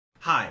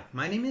Hi,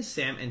 my name is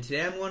Sam, and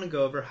today I'm going to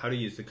go over how to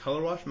use the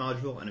Color Wash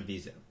module on a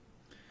Viso.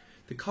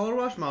 The Color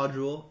Wash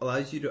module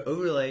allows you to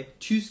overlay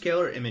two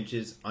scalar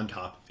images on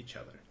top of each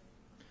other.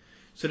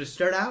 So to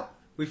start out,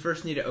 we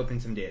first need to open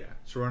some data.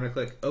 So we're going to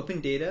click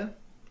Open Data,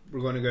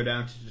 we're going to go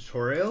down to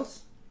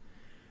Tutorials,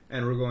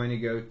 and we're going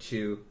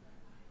to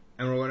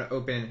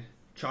open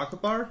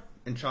Chocolate Bar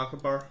and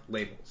Chocolate Bar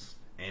Labels,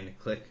 and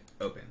click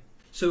Open.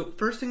 So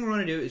first thing we're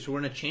going to do is we're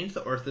going to change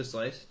the ortho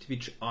slice to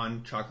be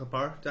on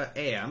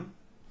chocolatebar.am.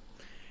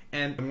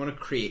 And I'm going to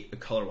create a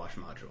color wash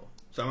module.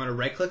 So I'm going to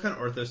right click on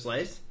ortho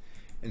slice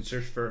and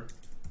search for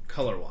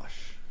color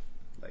wash,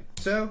 like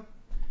so,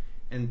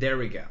 and there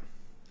we go.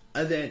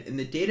 And then in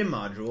the data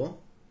module,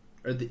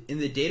 in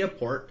the data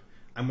port,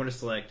 I'm going to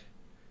select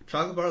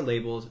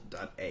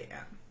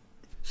chocolatebarlabels.am.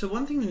 So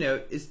one thing to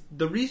note is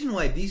the reason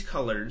why these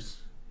colors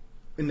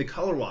in the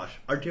color wash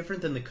are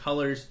different than the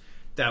colors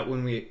that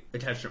when we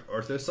attach an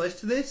ortho slice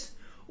to this,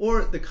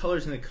 or the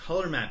colors in the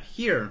color map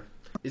here,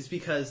 is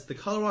because the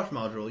color wash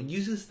module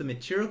uses the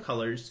material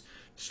colors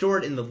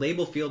stored in the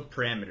label field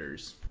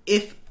parameters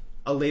if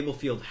a label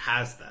field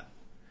has them.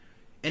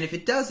 And if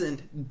it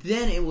doesn't,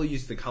 then it will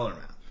use the color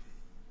map.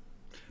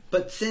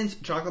 But since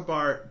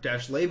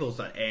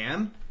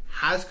chocolatebar-labels.am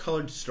has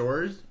colored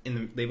stores in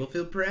the label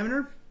field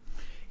parameter,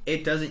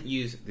 it doesn't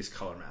use this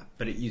color map,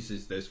 but it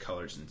uses those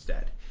colors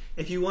instead.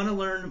 If you want to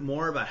learn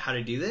more about how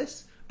to do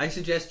this, I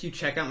suggest you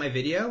check out my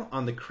video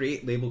on the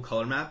Create Label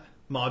Color Map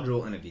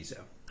module in a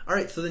Viso.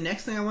 Alright, so the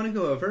next thing I want to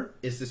go over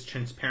is this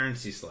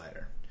transparency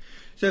slider.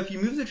 So if you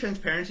move the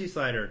transparency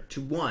slider to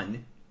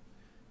 1,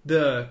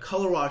 the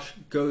color wash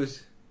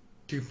goes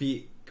to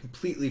be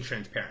completely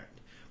transparent.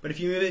 But if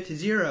you move it to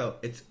 0,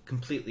 it's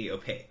completely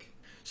opaque.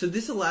 So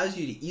this allows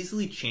you to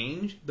easily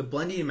change the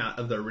blending amount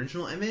of the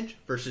original image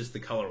versus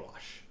the color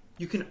wash.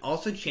 You can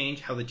also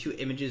change how the two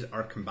images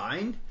are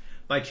combined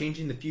by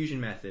changing the fusion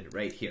method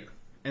right here.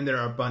 And there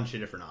are a bunch of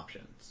different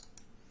options.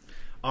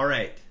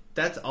 Alright.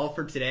 That's all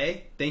for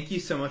today. Thank you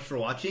so much for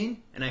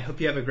watching, and I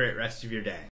hope you have a great rest of your day.